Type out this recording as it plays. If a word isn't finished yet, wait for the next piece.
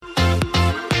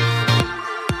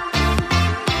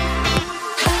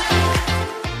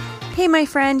Hey, my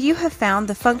friend, you have found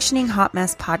the Functioning Hot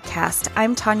Mess podcast.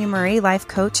 I'm Tanya Murray, life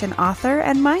coach and author,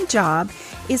 and my job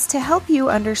is to help you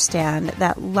understand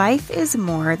that life is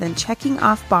more than checking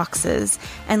off boxes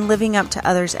and living up to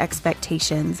others'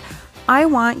 expectations. I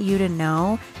want you to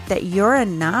know that you're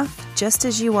enough just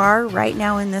as you are right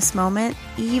now in this moment,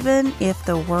 even if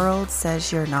the world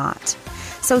says you're not.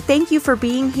 So thank you for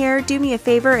being here. Do me a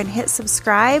favor and hit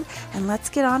subscribe, and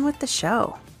let's get on with the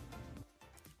show.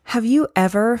 Have you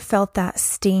ever felt that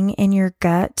sting in your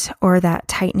gut or that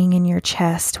tightening in your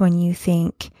chest when you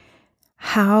think,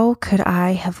 how could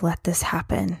I have let this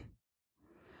happen?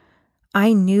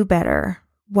 I knew better.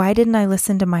 Why didn't I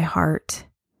listen to my heart?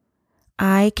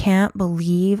 I can't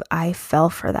believe I fell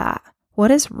for that.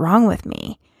 What is wrong with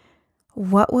me?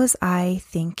 What was I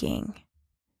thinking?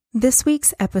 This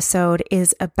week's episode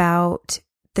is about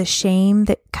the shame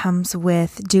that comes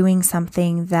with doing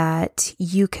something that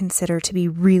you consider to be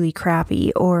really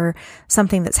crappy or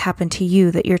something that's happened to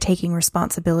you that you're taking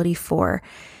responsibility for,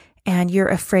 and you're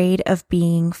afraid of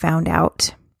being found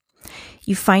out.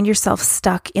 You find yourself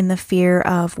stuck in the fear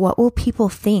of what will people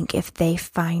think if they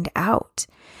find out?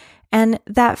 And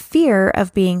that fear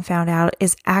of being found out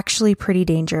is actually pretty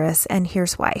dangerous, and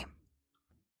here's why.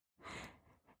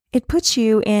 It puts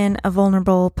you in a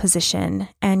vulnerable position,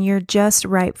 and you're just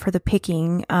ripe for the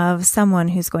picking of someone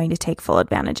who's going to take full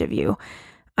advantage of you.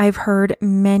 I've heard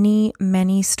many,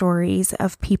 many stories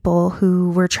of people who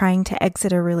were trying to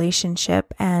exit a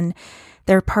relationship and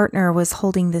their partner was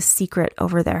holding this secret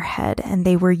over their head, and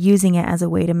they were using it as a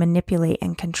way to manipulate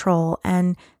and control.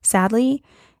 And sadly,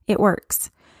 it works.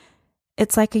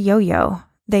 It's like a yo-yo.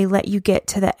 They let you get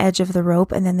to the edge of the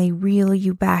rope and then they reel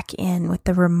you back in with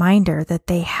the reminder that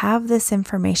they have this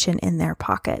information in their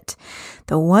pocket.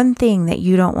 The one thing that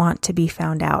you don't want to be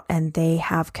found out, and they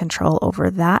have control over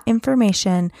that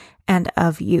information and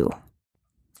of you.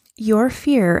 Your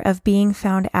fear of being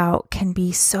found out can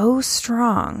be so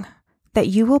strong that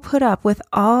you will put up with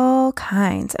all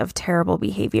kinds of terrible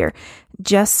behavior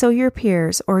just so your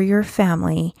peers or your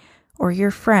family or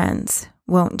your friends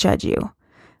won't judge you,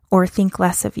 or think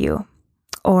less of you,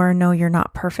 or know you're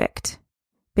not perfect.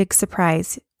 Big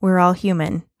surprise, we're all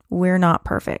human. We're not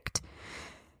perfect.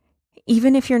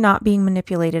 Even if you're not being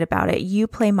manipulated about it, you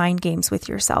play mind games with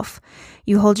yourself.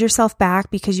 You hold yourself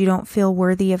back because you don't feel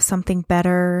worthy of something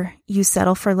better. You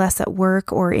settle for less at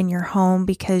work or in your home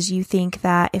because you think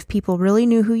that if people really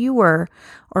knew who you were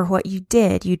or what you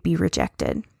did, you'd be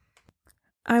rejected.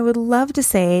 I would love to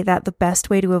say that the best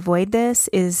way to avoid this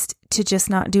is to just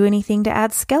not do anything to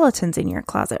add skeletons in your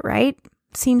closet, right?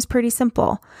 Seems pretty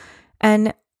simple.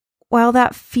 And while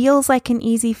that feels like an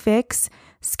easy fix,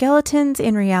 skeletons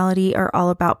in reality are all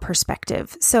about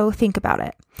perspective. So think about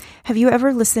it. Have you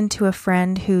ever listened to a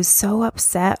friend who's so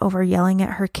upset over yelling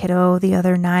at her kiddo the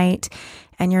other night,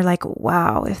 and you're like,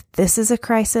 wow, if this is a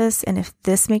crisis and if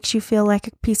this makes you feel like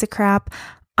a piece of crap,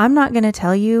 I'm not going to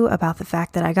tell you about the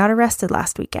fact that I got arrested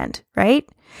last weekend, right?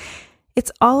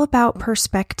 It's all about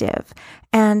perspective,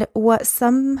 and what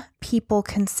some people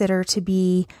consider to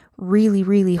be really,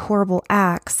 really horrible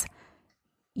acts,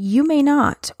 you may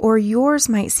not, or yours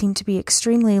might seem to be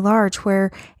extremely large,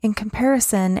 where in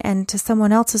comparison and to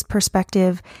someone else's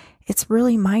perspective, it's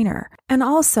really minor. And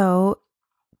also,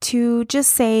 to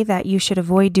just say that you should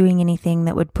avoid doing anything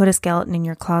that would put a skeleton in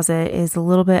your closet is a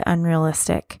little bit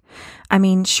unrealistic. I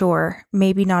mean, sure,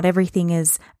 maybe not everything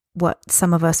is what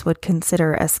some of us would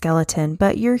consider a skeleton,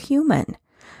 but you're human.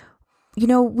 You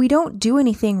know, we don't do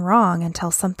anything wrong until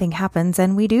something happens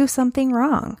and we do something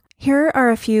wrong. Here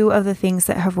are a few of the things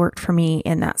that have worked for me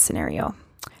in that scenario.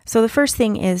 So the first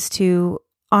thing is to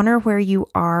honor where you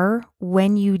are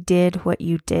when you did what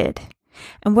you did.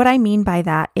 And what I mean by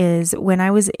that is when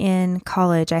I was in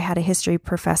college, I had a history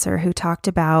professor who talked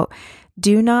about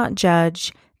do not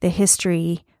judge the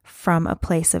history from a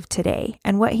place of today.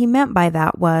 And what he meant by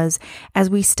that was, as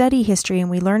we study history and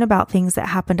we learn about things that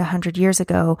happened 100 years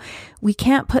ago, we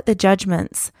can't put the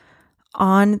judgments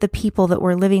on the people that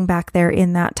were living back there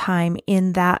in that time,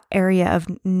 in that area of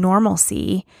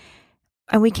normalcy,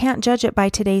 and we can't judge it by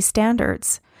today's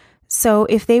standards. So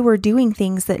if they were doing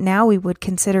things that now we would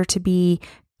consider to be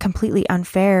completely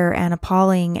unfair and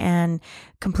appalling and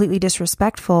completely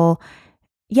disrespectful,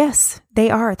 yes, they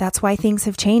are. That's why things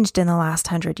have changed in the last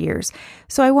 100 years.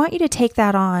 So I want you to take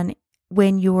that on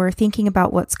when you're thinking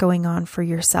about what's going on for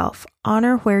yourself.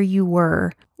 Honor where you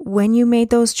were when you made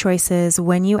those choices,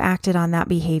 when you acted on that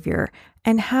behavior,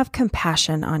 and have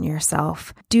compassion on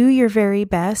yourself. Do your very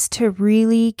best to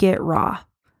really get raw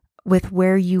with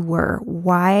where you were.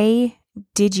 Why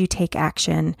did you take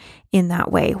action in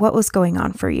that way? What was going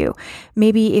on for you?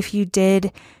 Maybe if you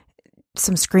did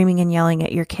some screaming and yelling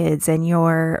at your kids and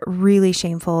you're really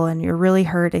shameful and you're really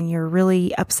hurt and you're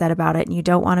really upset about it and you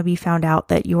don't want to be found out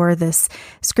that you're this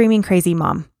screaming crazy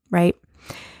mom, right?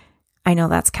 I know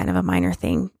that's kind of a minor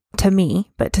thing to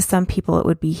me, but to some people it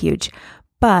would be huge.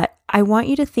 But I want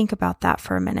you to think about that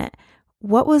for a minute.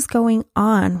 What was going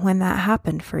on when that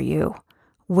happened for you?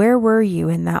 Where were you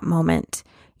in that moment?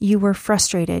 You were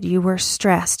frustrated, you were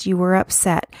stressed, you were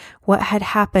upset. What had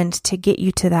happened to get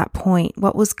you to that point?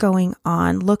 What was going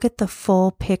on? Look at the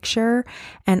full picture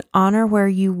and honor where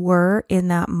you were in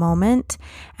that moment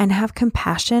and have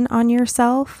compassion on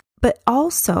yourself, but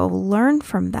also learn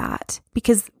from that.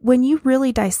 Because when you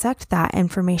really dissect that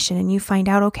information and you find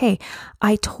out, okay,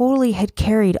 I totally had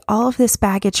carried all of this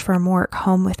baggage from work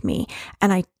home with me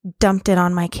and I dumped it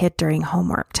on my kid during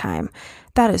homework time.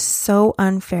 That is so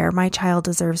unfair. My child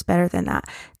deserves better than that.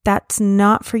 That's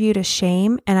not for you to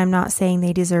shame. And I'm not saying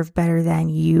they deserve better than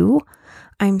you.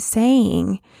 I'm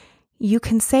saying you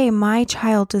can say my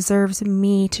child deserves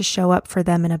me to show up for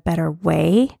them in a better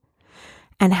way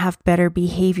and have better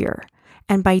behavior.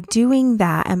 And by doing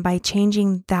that and by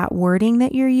changing that wording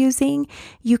that you're using,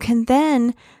 you can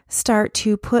then start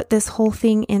to put this whole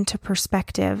thing into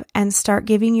perspective and start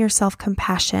giving yourself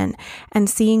compassion and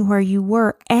seeing where you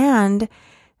were and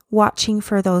watching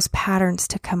for those patterns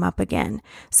to come up again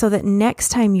so that next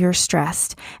time you're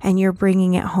stressed and you're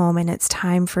bringing it home and it's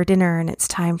time for dinner and it's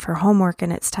time for homework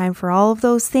and it's time for all of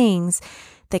those things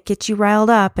that get you riled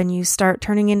up and you start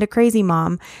turning into crazy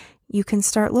mom, you can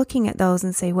start looking at those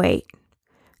and say, wait,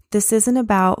 this isn't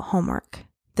about homework.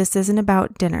 This isn't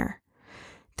about dinner.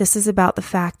 This is about the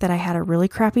fact that I had a really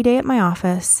crappy day at my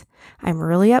office. I'm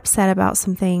really upset about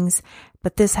some things,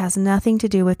 but this has nothing to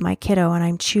do with my kiddo, and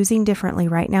I'm choosing differently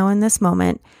right now in this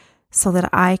moment so that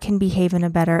I can behave in a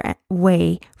better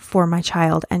way for my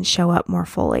child and show up more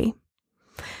fully.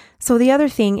 So the other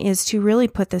thing is to really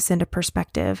put this into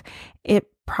perspective. It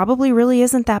probably really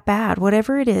isn't that bad.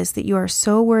 Whatever it is that you are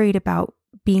so worried about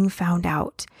being found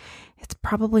out, it's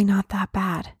probably not that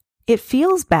bad. It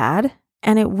feels bad,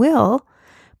 and it will,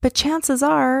 but chances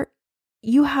are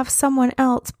you have someone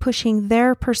else pushing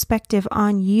their perspective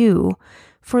on you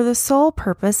for the sole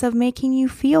purpose of making you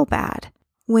feel bad.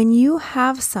 When you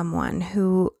have someone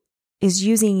who is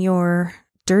using your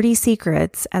dirty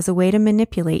secrets as a way to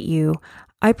manipulate you,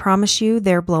 I promise you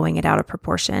they're blowing it out of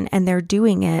proportion, and they're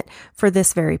doing it for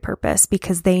this very purpose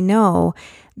because they know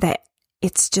that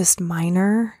it's just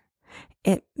minor.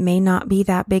 It may not be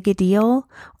that big a deal,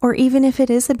 or even if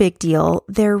it is a big deal,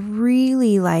 they're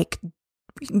really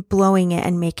blowing it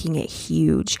and making it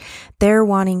huge. They're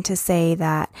wanting to say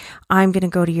that I'm going to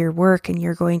go to your work and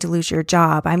you're going to lose your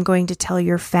job. I'm going to tell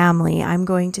your family. I'm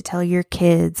going to tell your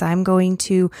kids. I'm going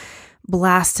to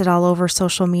blast it all over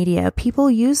social media. People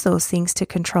use those things to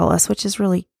control us, which is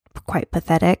really quite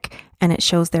pathetic, and it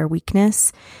shows their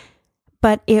weakness.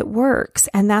 But it works,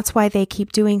 and that's why they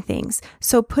keep doing things.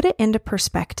 So put it into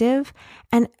perspective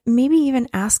and maybe even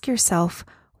ask yourself,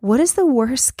 what is the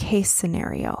worst case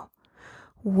scenario?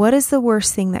 What is the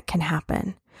worst thing that can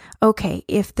happen? Okay,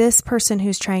 if this person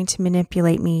who's trying to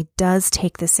manipulate me does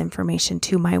take this information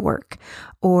to my work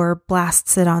or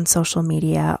blasts it on social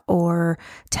media or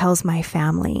tells my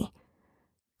family,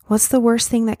 what's the worst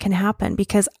thing that can happen?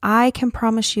 Because I can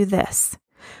promise you this.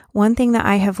 One thing that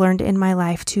I have learned in my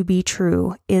life to be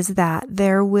true is that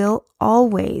there will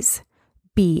always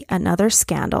be another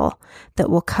scandal that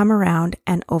will come around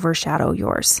and overshadow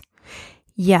yours.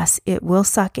 Yes, it will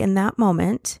suck in that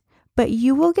moment, but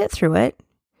you will get through it.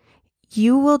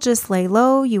 You will just lay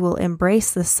low. You will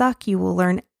embrace the suck. You will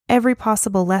learn every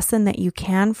possible lesson that you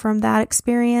can from that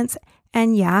experience.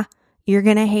 And yeah, you're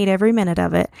going to hate every minute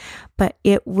of it, but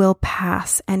it will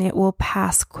pass, and it will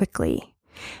pass quickly.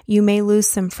 You may lose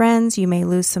some friends. You may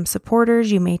lose some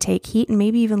supporters. You may take heat and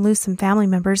maybe even lose some family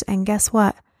members. And guess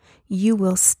what? You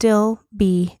will still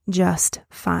be just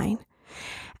fine.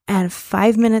 And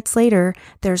 5 minutes later,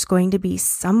 there's going to be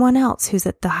someone else who's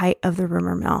at the height of the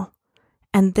rumor mill.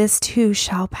 And this too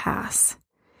shall pass.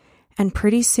 And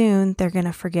pretty soon, they're going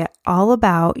to forget all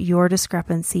about your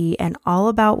discrepancy and all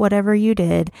about whatever you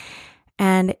did.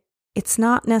 And it's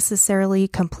not necessarily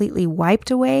completely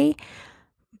wiped away,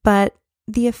 but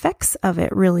the effects of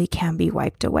it really can be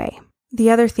wiped away.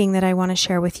 The other thing that I want to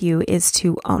share with you is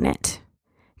to own it.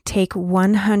 Take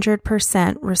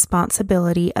 100%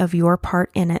 responsibility of your part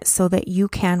in it so that you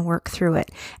can work through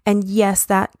it. And yes,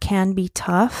 that can be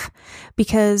tough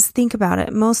because think about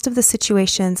it. Most of the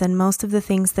situations and most of the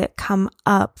things that come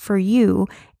up for you,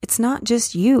 it's not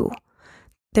just you.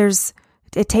 There's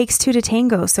It takes two to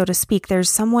tango, so to speak. There's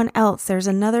someone else. There's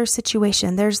another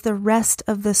situation. There's the rest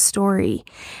of the story.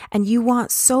 And you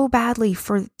want so badly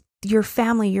for your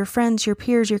family, your friends, your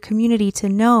peers, your community to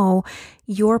know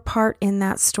your part in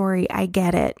that story. I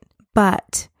get it.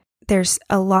 But there's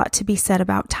a lot to be said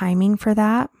about timing for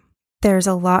that. There's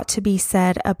a lot to be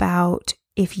said about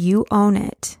if you own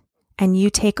it and you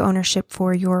take ownership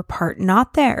for your part,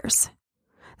 not theirs.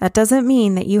 That doesn't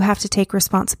mean that you have to take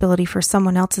responsibility for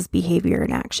someone else's behavior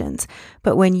and actions.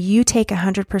 But when you take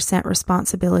 100%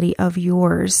 responsibility of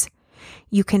yours,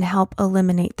 you can help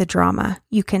eliminate the drama.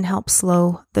 You can help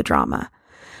slow the drama.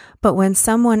 But when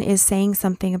someone is saying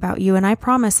something about you, and I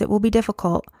promise it will be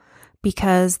difficult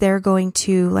because they're going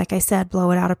to, like I said, blow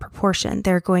it out of proportion.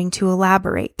 They're going to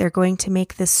elaborate. They're going to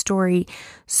make this story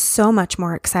so much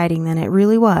more exciting than it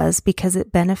really was because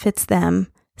it benefits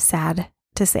them. Sad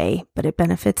to say, but it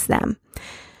benefits them.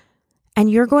 And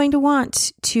you're going to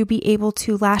want to be able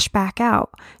to lash back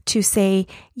out to say,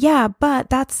 yeah, but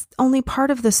that's only part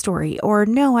of the story, or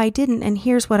no, I didn't, and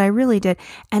here's what I really did.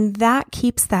 And that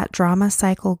keeps that drama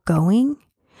cycle going.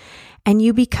 And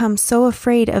you become so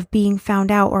afraid of being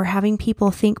found out or having people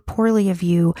think poorly of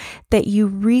you that you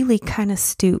really kind of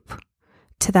stoop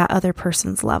to that other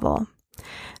person's level.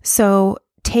 So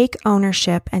take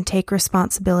ownership and take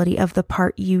responsibility of the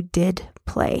part you did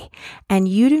play. And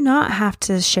you do not have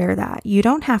to share that. You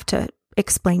don't have to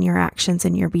explain your actions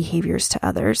and your behaviors to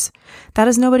others. That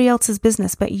is nobody else's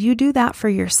business, but you do that for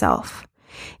yourself.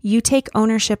 You take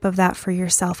ownership of that for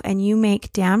yourself and you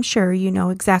make damn sure you know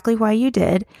exactly why you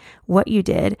did what you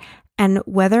did and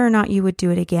whether or not you would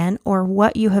do it again or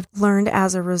what you have learned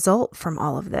as a result from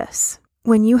all of this.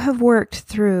 When you have worked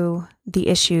through the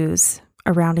issues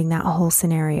surrounding that whole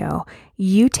scenario,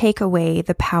 you take away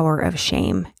the power of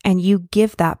shame and you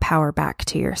give that power back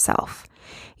to yourself.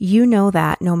 You know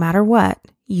that no matter what,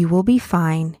 you will be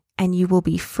fine and you will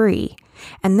be free.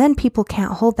 And then people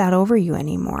can't hold that over you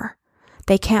anymore.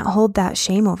 They can't hold that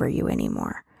shame over you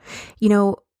anymore. You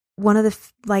know, one of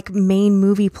the main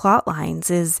movie plot lines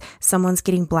is someone's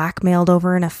getting blackmailed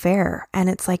over an affair. And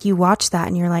it's like you watch that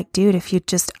and you're like, dude, if you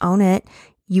just own it,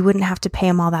 you wouldn't have to pay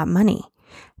him all that money.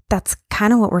 That's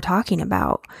kind of what we're talking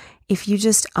about. If you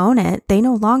just own it, they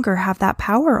no longer have that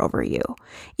power over you.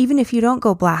 Even if you don't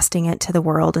go blasting it to the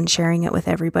world and sharing it with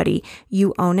everybody,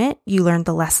 you own it, you learn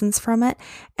the lessons from it.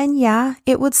 And yeah,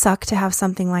 it would suck to have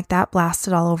something like that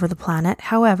blasted all over the planet.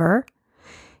 However,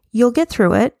 you'll get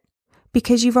through it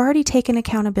because you've already taken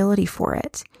accountability for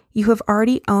it. You have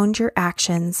already owned your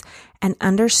actions and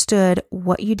understood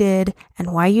what you did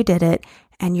and why you did it,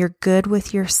 and you're good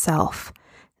with yourself.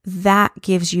 That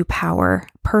gives you power,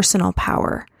 personal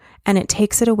power, and it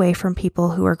takes it away from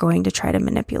people who are going to try to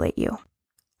manipulate you.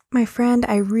 My friend,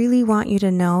 I really want you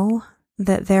to know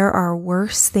that there are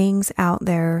worse things out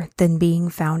there than being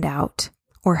found out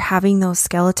or having those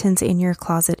skeletons in your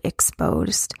closet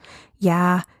exposed.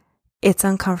 Yeah, it's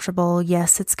uncomfortable.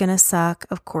 Yes, it's going to suck.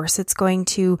 Of course, it's going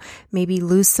to maybe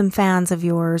lose some fans of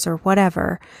yours or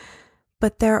whatever.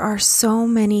 But there are so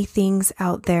many things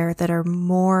out there that are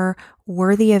more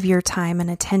worthy of your time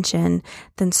and attention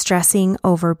than stressing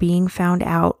over being found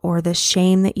out or the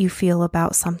shame that you feel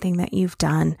about something that you've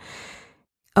done.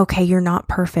 Okay, you're not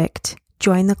perfect.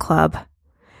 Join the club.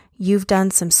 You've done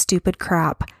some stupid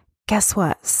crap. Guess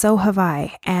what? So have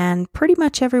I, and pretty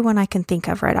much everyone I can think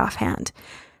of right offhand.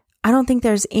 I don't think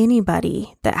there's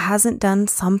anybody that hasn't done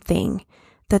something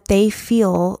that they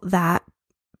feel that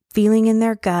feeling in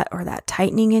their gut or that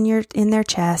tightening in their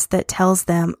chest that tells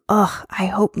them, ugh, I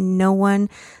hope no one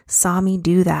saw me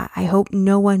do that. I hope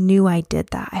no one knew I did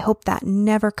that. I hope that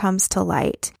never comes to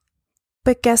light.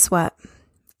 But guess what?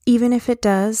 Even if it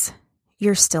does,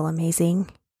 you're still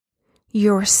amazing.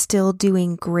 You're still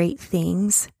doing great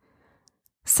things.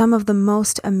 Some of the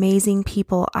most amazing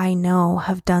people I know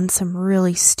have done some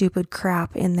really stupid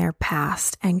crap in their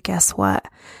past. And guess what?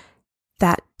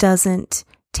 That doesn't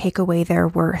take away their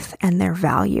worth and their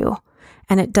value,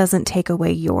 and it doesn't take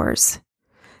away yours.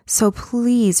 So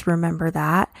please remember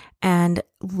that and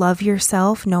love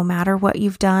yourself no matter what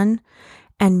you've done,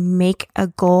 and make a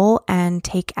goal and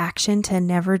take action to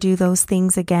never do those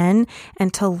things again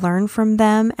and to learn from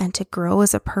them and to grow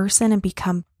as a person and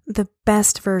become the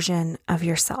best version of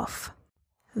yourself.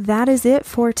 That is it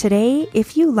for today.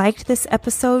 If you liked this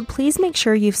episode, please make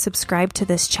sure you've subscribed to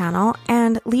this channel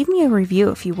and leave me a review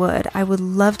if you would. I would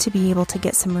love to be able to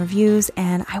get some reviews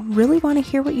and I really want to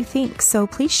hear what you think. So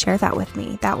please share that with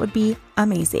me. That would be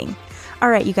amazing. All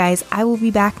right, you guys, I will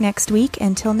be back next week.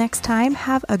 Until next time,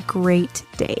 have a great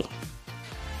day.